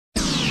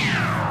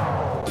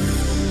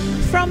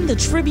From the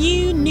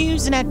Tribune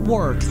News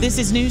Network, this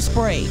is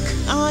Newsbreak.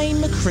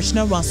 I'm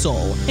Krishna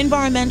Russell.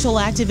 Environmental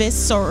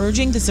activists are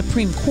urging the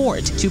Supreme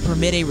Court to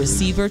permit a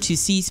receiver to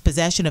seize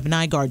possession of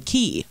Nygaard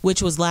Key,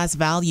 which was last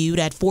valued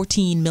at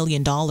 $14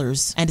 million,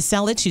 and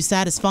sell it to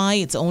satisfy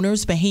its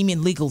owner's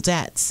Bahamian legal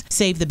debts.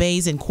 Save the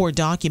Bay's in court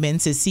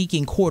documents is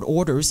seeking court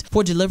orders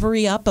for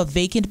delivery up of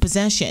vacant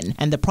possession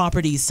and the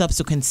property's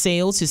subsequent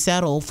sale to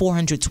settle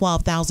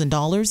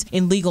 $412,000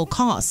 in legal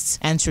costs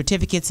and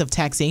certificates of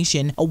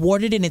taxation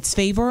awarded in its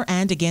favor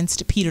and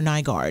against Peter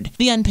Nygaard.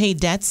 The unpaid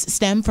debts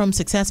stem from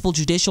successful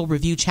judicial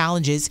review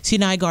challenges to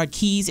Nygaard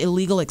Key's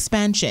illegal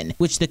expansion,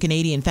 which the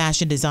Canadian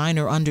fashion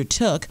designer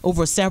undertook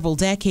over several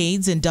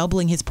decades in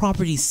doubling his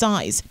property's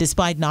size,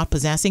 despite not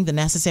possessing the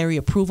necessary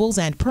approvals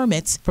and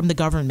permits from the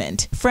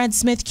government. Fred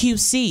Smith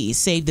QC,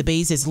 Save the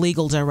Bay's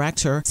legal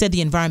director, said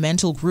the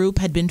environmental group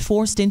had been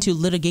forced into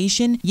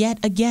litigation yet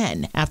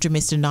again after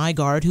Mr.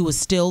 Nygaard, who was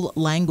still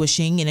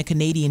languishing in a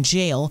Canadian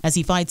jail as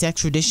he fights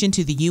extradition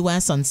to the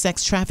U.S. on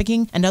sex trafficking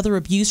and other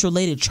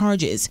abuse-related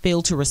charges,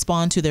 failed to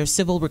respond to their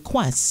civil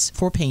requests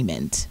for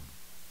payment.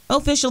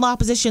 Official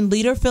opposition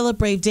leader Philip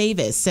Brave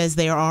Davis says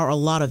there are a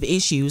lot of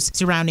issues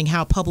surrounding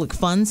how public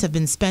funds have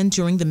been spent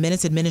during the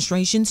Minnis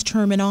administration's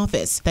term in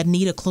office that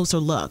need a closer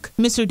look.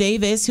 Mr.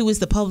 Davis, who is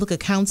the Public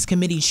Accounts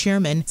Committee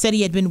chairman, said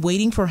he had been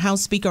waiting for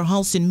House Speaker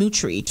Halston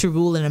Mutri to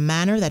rule in a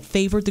manner that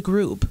favored the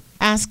group.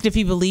 Asked if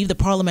he believed the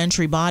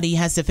parliamentary body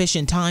has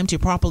sufficient time to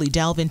properly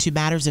delve into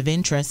matters of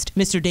interest,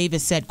 Mr.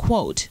 Davis said,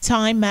 quote,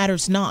 "Time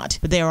matters not,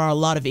 but there are a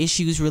lot of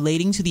issues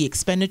relating to the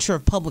expenditure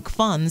of public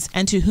funds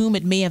and to whom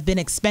it may have been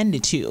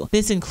expended to.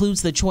 This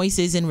includes the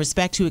choices in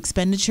respect to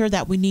expenditure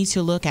that we need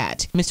to look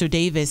at." Mr.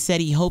 Davis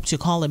said he hoped to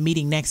call a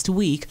meeting next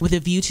week with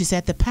a view to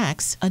set the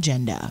PAC's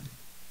agenda.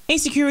 A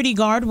security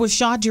guard was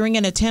shot during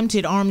an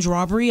attempted armed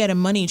robbery at a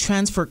money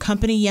transfer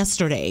company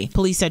yesterday.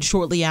 Police said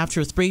shortly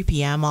after 3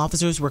 p.m.,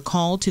 officers were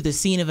called to the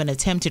scene of an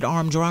attempted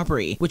armed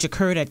robbery, which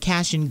occurred at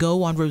Cash and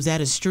Go on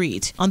Rosetta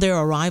Street. On their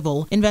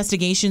arrival,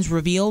 investigations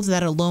revealed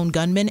that a lone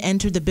gunman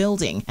entered the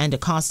building and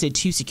accosted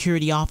 2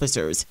 security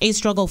officers. A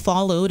struggle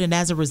followed, and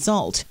as a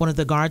result, one of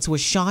the guards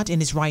was shot in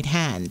his right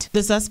hand.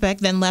 The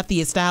suspect then left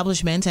the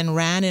establishment and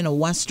ran in a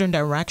western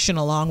direction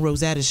along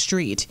Rosetta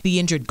Street. The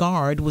injured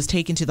guard was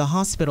taken to the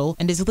hospital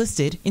and is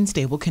listed in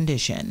stable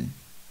condition.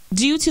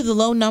 Due to the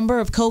low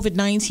number of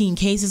COVID-19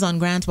 cases on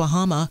Grand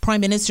Bahama,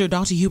 Prime Minister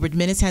Dr. Hubert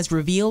Minnis has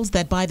revealed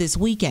that by this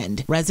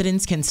weekend,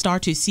 residents can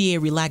start to see a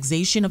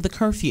relaxation of the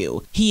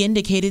curfew. He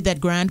indicated that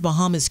Grand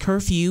Bahama's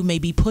curfew may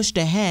be pushed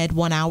ahead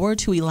 1 hour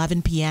to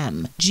 11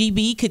 p.m.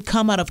 GB could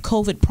come out of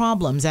COVID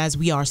problems as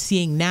we are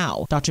seeing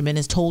now, Dr.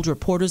 Minnis told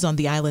reporters on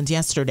the island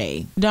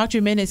yesterday.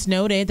 Dr. Minnis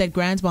noted that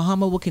Grand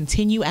Bahama will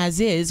continue as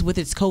is with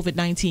its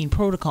COVID-19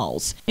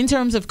 protocols. In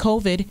terms of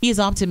COVID, he is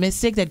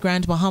optimistic that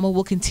Grand Bahama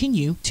will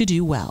continue to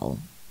do well.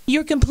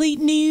 Your complete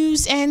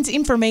news and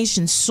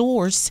information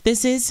source,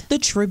 this is the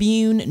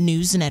Tribune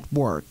News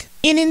Network.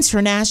 In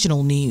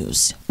international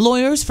news,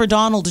 lawyers for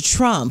Donald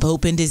Trump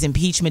opened his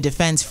impeachment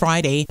defense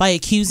Friday by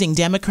accusing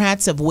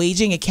Democrats of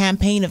waging a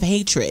campaign of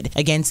hatred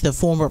against the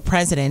former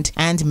president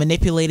and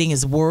manipulating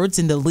his words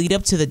in the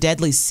lead-up to the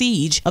deadly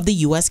siege of the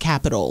U.S.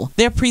 Capitol.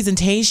 Their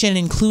presentation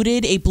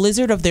included a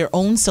blizzard of their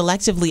own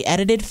selectively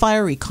edited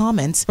fiery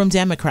comments from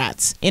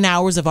Democrats. In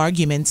hours of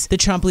arguments, the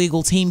Trump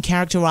legal team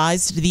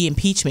characterized the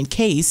impeachment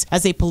case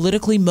as a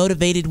politically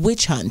motivated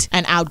witch hunt,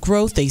 an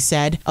outgrowth, they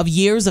said, of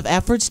years of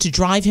efforts to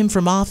drive him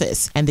from office.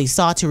 And they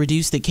sought to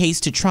reduce the case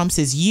to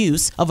Trump's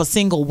use of a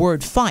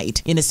single-word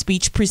fight in a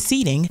speech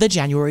preceding the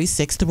January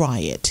 6th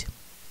riot.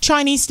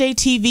 Chinese state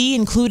TV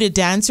included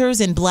dancers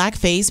in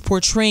blackface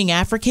portraying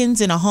Africans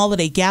in a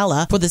holiday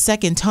gala for the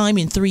second time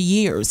in 3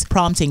 years,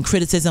 prompting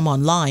criticism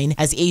online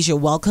as Asia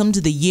welcomed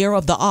the Year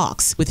of the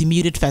Ox with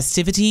muted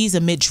festivities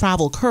amid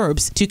travel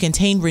curbs to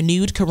contain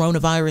renewed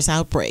coronavirus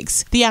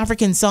outbreaks. The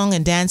African song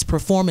and dance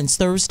performance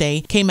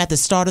Thursday came at the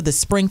start of the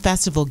Spring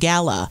Festival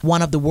Gala,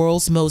 one of the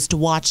world's most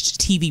watched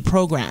TV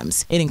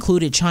programs. It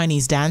included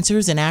Chinese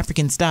dancers in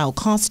African-style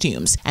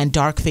costumes and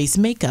dark face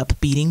makeup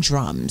beating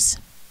drums.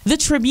 The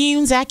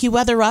Tribune's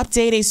AccuWeather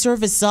update, a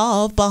service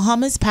of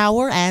Bahamas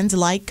Power and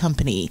Light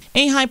Company.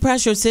 A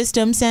high-pressure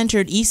system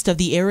centered east of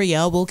the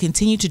area will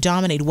continue to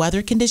dominate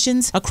weather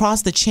conditions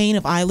across the chain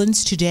of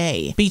islands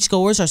today.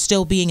 Beachgoers are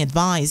still being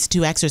advised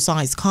to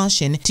exercise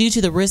caution due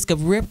to the risk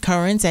of rip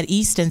currents at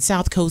east and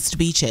south coast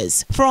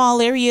beaches. For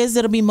all areas,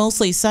 it'll be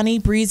mostly sunny,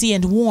 breezy,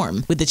 and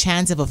warm, with the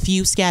chance of a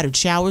few scattered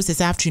showers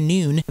this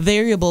afternoon.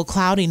 Variable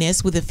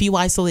cloudiness with a few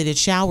isolated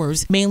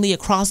showers, mainly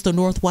across the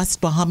northwest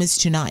Bahamas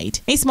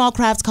tonight. A small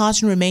craft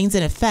caution remains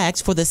in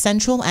effect for the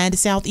central and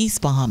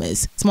southeast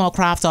Bahamas. Small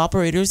craft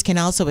operators can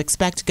also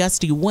expect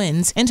gusty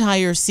winds and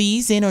higher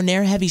seas in or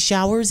near heavy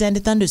showers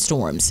and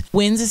thunderstorms.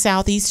 Winds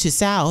southeast to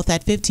south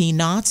at 15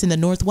 knots in the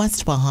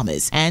northwest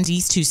Bahamas and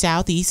east to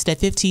southeast at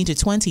 15 to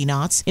 20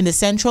 knots in the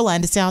central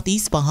and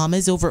southeast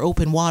Bahamas over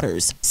open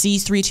waters.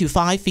 Seas 3 to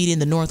 5 feet in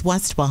the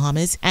northwest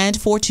Bahamas and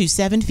 4 to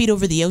 7 feet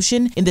over the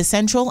ocean in the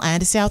central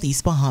and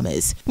southeast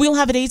Bahamas. We'll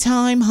have a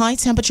daytime high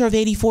temperature of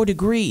 84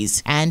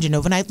 degrees and an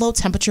overnight low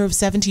temperature of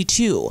 70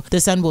 72. The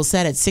sun will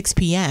set at 6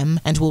 p.m.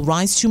 and will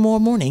rise tomorrow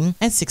morning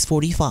at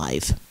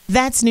 6:45.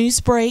 That's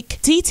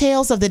Newsbreak.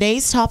 Details of the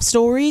day's top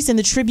stories in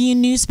the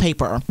Tribune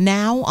newspaper,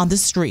 now on the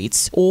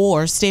streets,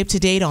 or stay up to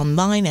date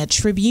online at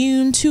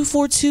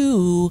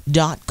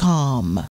Tribune242.com.